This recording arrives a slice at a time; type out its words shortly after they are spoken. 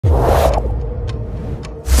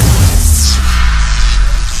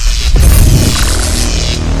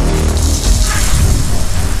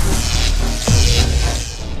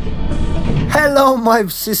Hello my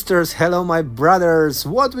sisters, hello my brothers.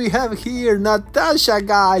 What we have here, Natasha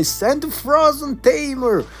guys, and Frozen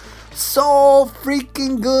Tamer. So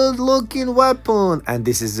freaking good looking weapon. And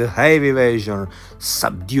this is a heavy version.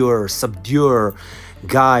 Subduer.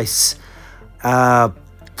 Guys,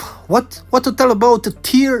 what to tell about a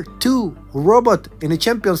tier 2 robot in the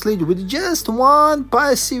Champions League with just one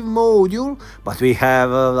passive module? But we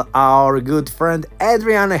have our good friend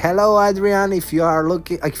Adrian. Hello Adrian, if you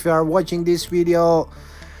are watching this video,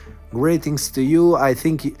 greetings to you.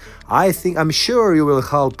 I'm sure you will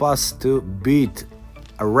help us to beat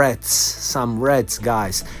some reds,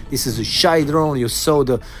 guys. This is a shy drone. You saw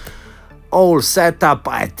the whole setup.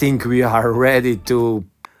 I think we are ready to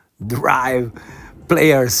drive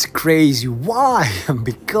players crazy. Why?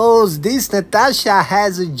 Because this Natasha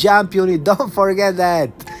has a jump unit, don't forget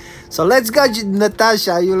that. So let's go,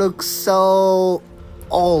 Natasha. You look so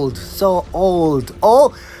old.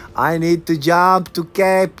 Oh, I need to jump to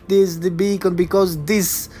cap the beacon, because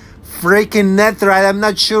this freaking Netherite, I'm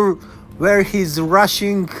not sure where he's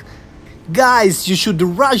rushing. Guys, you should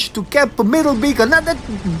rush to cap a middle beacon, not that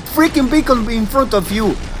freaking beacon in front of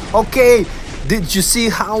you. Okay, did you see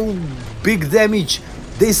how big damage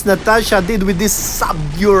this Natasha did with this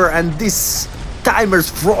Subduer and this Tamers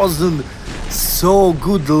Frozen? So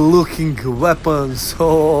good looking weapon.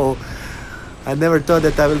 So I never thought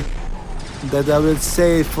that I will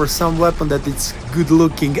say for some weapon that it's good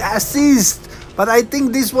looking. Assist, but I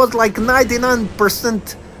think this was like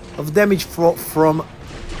 99% of damage from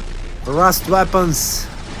rust weapons,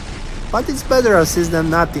 but it's better assist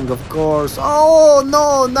than nothing, of course. Oh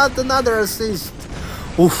no, not another assist.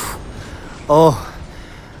 Oof. Oh,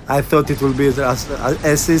 I thought it would be an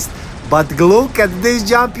assist, but look at this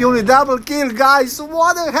jump unit, double kill, guys.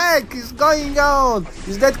 What the heck is going on?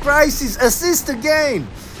 Is that Crisis assist again?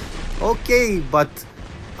 Okay, but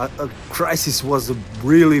Crisis was a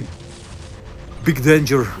really big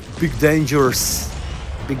danger.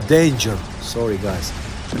 Sorry guys,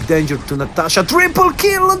 big danger to Natasha. Triple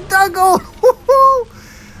kill, Dagon.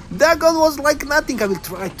 Dagon was like nothing. I will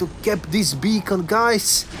try to cap this beacon,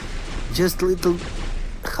 guys. Just little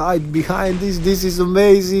hide behind this. This is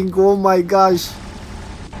amazing. Oh my gosh.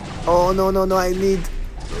 Oh no, I need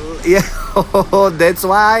yeah. That's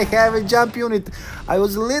why I have a jump unit. I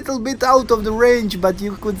was a little bit out of the range, but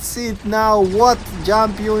you could see it now. What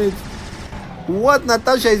jump unit, what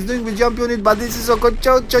Natasha is doing with jump unit. But this is a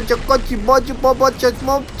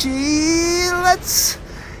let's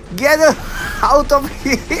get her out of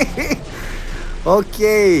here.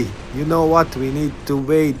 Okay, you know what, we need to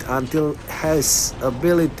wait until has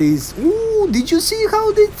abilities. Ooh, did you see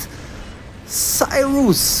how did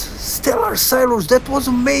Stellar Cyrus, that was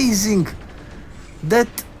amazing. That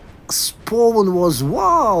spawn was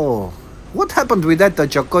wow. What happened with that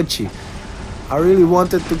Tachakochi? I really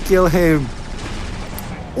wanted to kill him.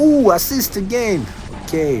 Ooh, assist again.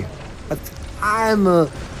 Okay, but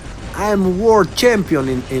I'm world champion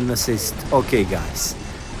in assist. Okay guys,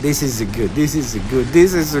 this is a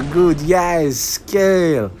good, yes,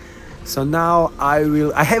 scale. So now I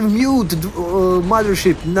have muted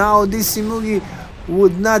mothership. Now this Simugi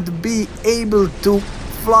would not be able to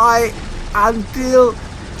fly until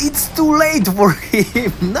it's too late for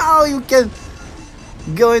him. Now you can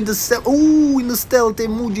go in the stealth. Ooh, in the stealth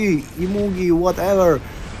emoji, whatever.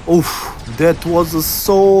 Oof, that was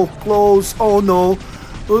so close. Oh no,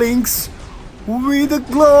 Lynx with the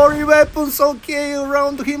glory weapons. Okay,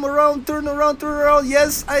 turn around.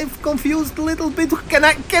 Yes, I've confused a little bit.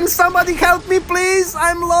 Can somebody help me, please?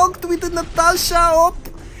 I'm locked with the Natasha up.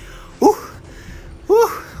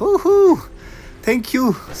 Thank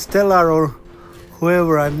you, Stellar or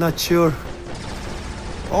whoever, I'm not sure.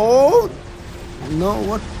 Oh no,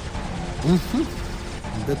 what?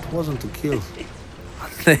 That wasn't a kill.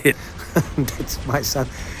 That's my son.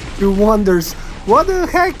 He wonders what the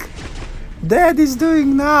heck Dad is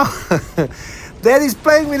doing now. Dad is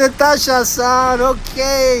playing with Natasha, son.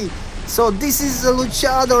 Okay, so this is a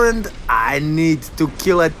luchador and I need to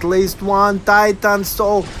kill at least one Titan.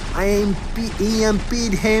 So I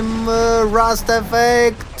EMP'd him, rust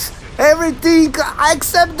effect, everything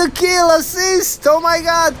except the kill, assist. Oh my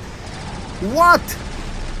god, what?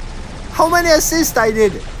 How many assists I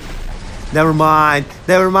did? Never mind,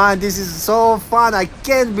 this is so fun. I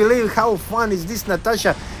can't believe how fun is this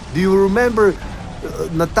Natasha. Do you remember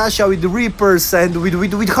Natasha with the Reapers and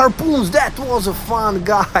with harpoons? That was a fun,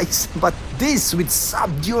 guys. But this with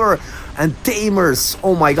Subduer and Tamers,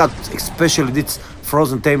 oh my god, especially this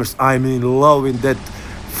Frozen Tamers. I'm in love with that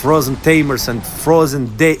Frozen Tamers and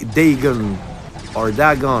Frozen Dagon or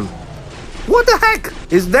Dagon. What the heck?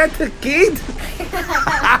 Is that a kid?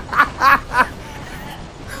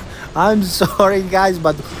 I'm sorry, guys,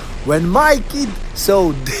 but when my kid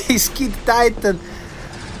saw this Kid Titan,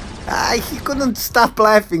 he couldn't stop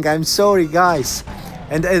laughing. I'm sorry, guys,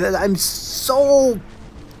 and I'm so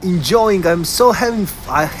enjoying. I'm so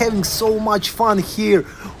having so much fun here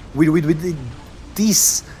with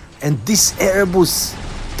this, and this Erebus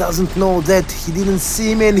doesn't know that he didn't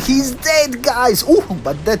see me and he's dead, guys. Oh,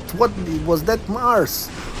 but that, what was that, Mars?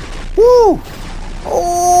 Woo!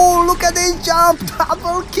 Oh, look at this jump,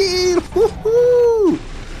 double kill. Woohoo!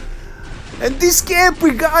 And this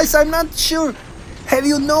Capri, guys, I'm not sure have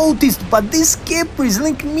you noticed, but this Capri is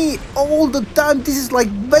linking me all the time. This is like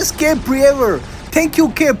best Capri ever. Thank you,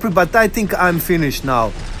 Capri, but I think I'm finished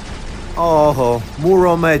now. Oh,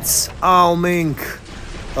 Muromets, Aoming,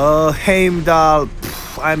 Heimdall,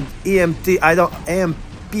 I'm EMT, I don't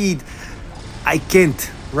EMP'd. I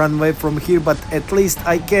can't run away from here, but at least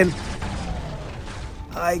I can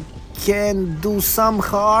do some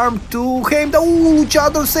harm to Heimdall. Ooh,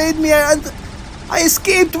 Chador saved me and I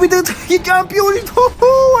escaped with it. He jumped unit.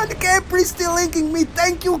 And Capri still linking me.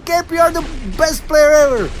 Thank you, Capri, you're the best player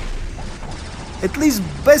ever. At least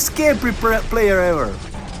best Capri player ever.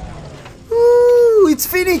 Ooh, it's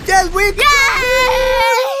finished. Yes, we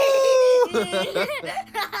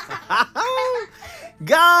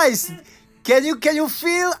Guys, can you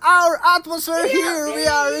feel our atmosphere here? We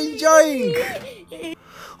are enjoying.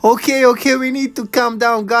 Okay, we need to calm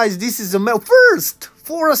down, guys. This is a first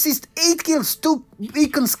 4 assists, 8 kills, 2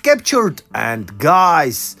 beacons captured, and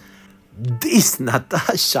guys, this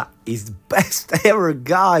Natasha is best ever,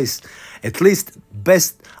 guys. At least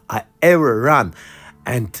best I ever run.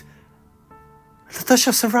 And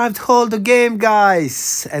Natasha survived all the game,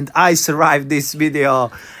 guys, and I survived this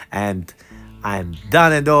video, and I'm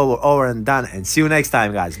done and over and done, and see you next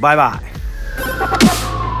time, guys. Bye bye.